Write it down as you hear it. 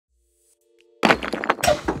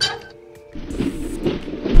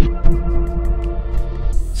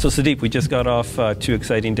So Sudeep, we just got off 2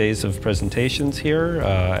 exciting days of presentations here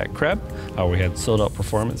at CREB. We had sold-out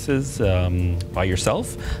performances by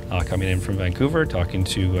yourself, coming in from Vancouver, talking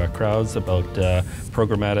to crowds about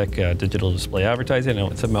programmatic digital display advertising. I know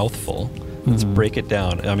it's a mouthful. Let's break it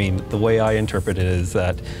down. I mean, the way I interpret it is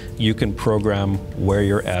that you can program where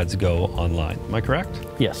your ads go online. Am I correct?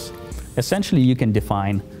 Yes. Essentially, you can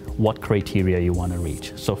define what criteria you want to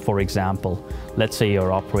reach. So for example, let's say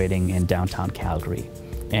you're operating in downtown Calgary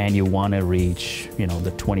and you want to reach,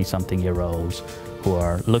 the 20-something-year-olds who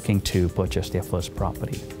are looking to purchase their first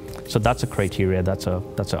property. So that's a criteria, that's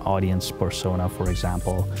an audience persona, for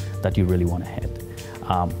example, that you really want to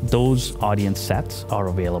hit. Those audience sets are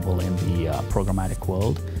available in the programmatic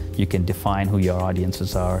world. You can define who your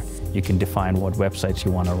audiences are, you can define what websites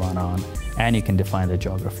you want to run on, and you can define the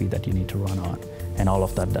geography that you need to run on. And all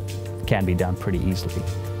of that can be done pretty easily.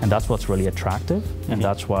 And that's what's really attractive, and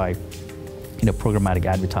that's why programmatic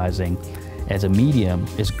advertising as a medium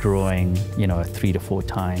is growing at 3 to 4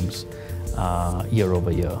 times year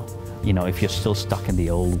over year. If you're still stuck in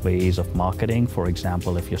the old ways of marketing, for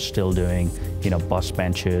example, if you're still doing bus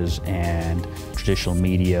benches and traditional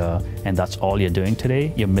media, and that's all you're doing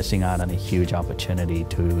today, you're missing out on a huge opportunity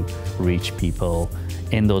to reach people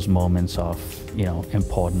in those moments of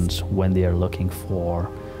importance when they are looking for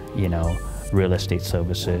real estate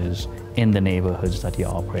services in the neighborhoods that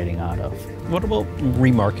you're operating out of. What about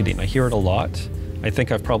remarketing? I hear it a lot. I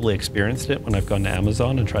think I've probably experienced it when I've gone to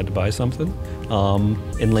Amazon and tried to buy something.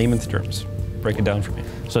 In layman's terms, break it down for me.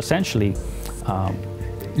 So essentially,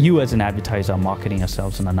 you as an advertiser are marketing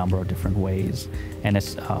yourselves in a number of different ways. And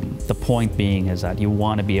it's, the point being is that you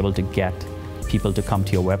want to be able to get people to come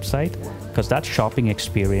to your website, because that shopping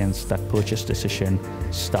experience, that purchase decision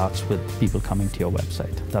starts with people coming to your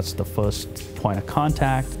website. That's the first point of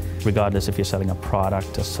contact, regardless if you're selling a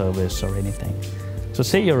product, a service, or anything. So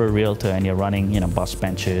say you're a realtor and you're running bus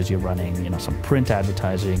benches, you're running some print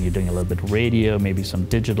advertising, you're doing a little bit of radio, maybe some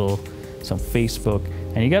digital, some Facebook,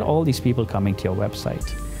 and you get all these people coming to your website.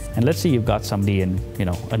 And let's say you've got somebody in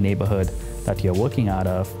a neighborhood that you're working out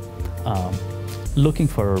of looking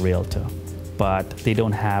for a realtor, but they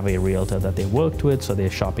don't have a realtor that they worked with, so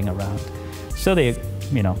they're shopping around. So they're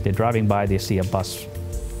driving by, they see a bus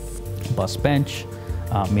bench,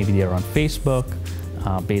 maybe they're on Facebook.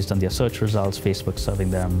 Based on their search results, Facebook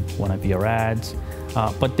serving them one of your ads.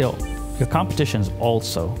 But your competition is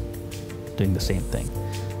also doing the same thing.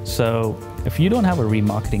 So if you don't have a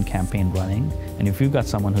remarketing campaign running, and if you've got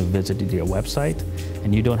someone who visited your website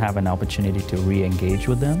and you don't have an opportunity to re-engage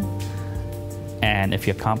with them, and if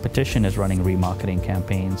your competition is running remarketing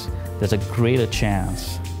campaigns, there's a greater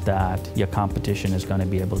chance that your competition is going to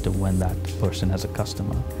be able to win that person as a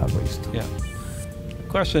customer at least. Yeah.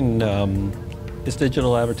 Question. Is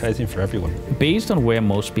digital advertising for everyone? Based on where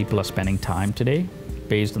most people are spending time today,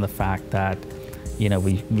 based on the fact that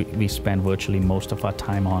we spend virtually most of our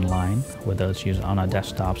time online, whether it's on our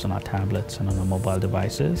desktops, on our tablets, and on our mobile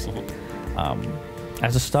devices.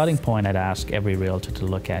 As a starting point, I'd ask every realtor to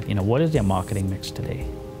look at what is their marketing mix today.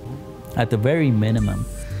 At the very minimum,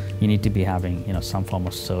 you need to be having some form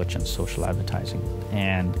of search and social advertising.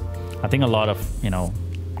 And I think a lot of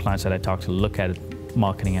clients that I talk to look at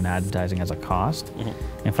marketing and advertising as a cost.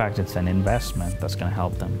 In fact, it's an investment that's going to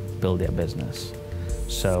help them build their business.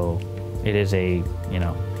 So it is it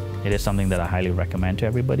is something that I highly recommend to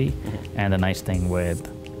everybody. And the nice thing with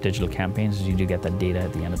digital campaigns is you do get that data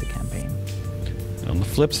at the end of the campaign. On the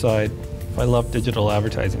flip side, if I love digital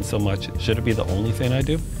advertising so much, should it be the only thing I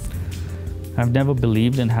do? I've never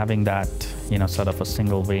believed in having that, sort of a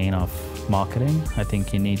single vein of marketing. I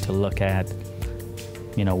think you need to look at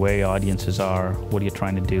where your audiences are, what you're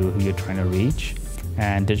trying to do, who you're trying to reach.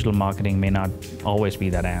 And digital marketing may not always be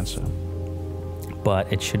that answer,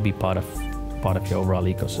 but it should be part of your overall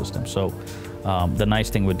ecosystem. So the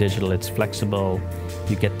nice thing with digital, it's flexible,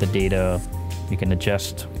 you get the data, you can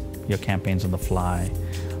adjust your campaigns on the fly,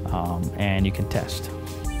 and you can test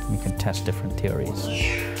different theories.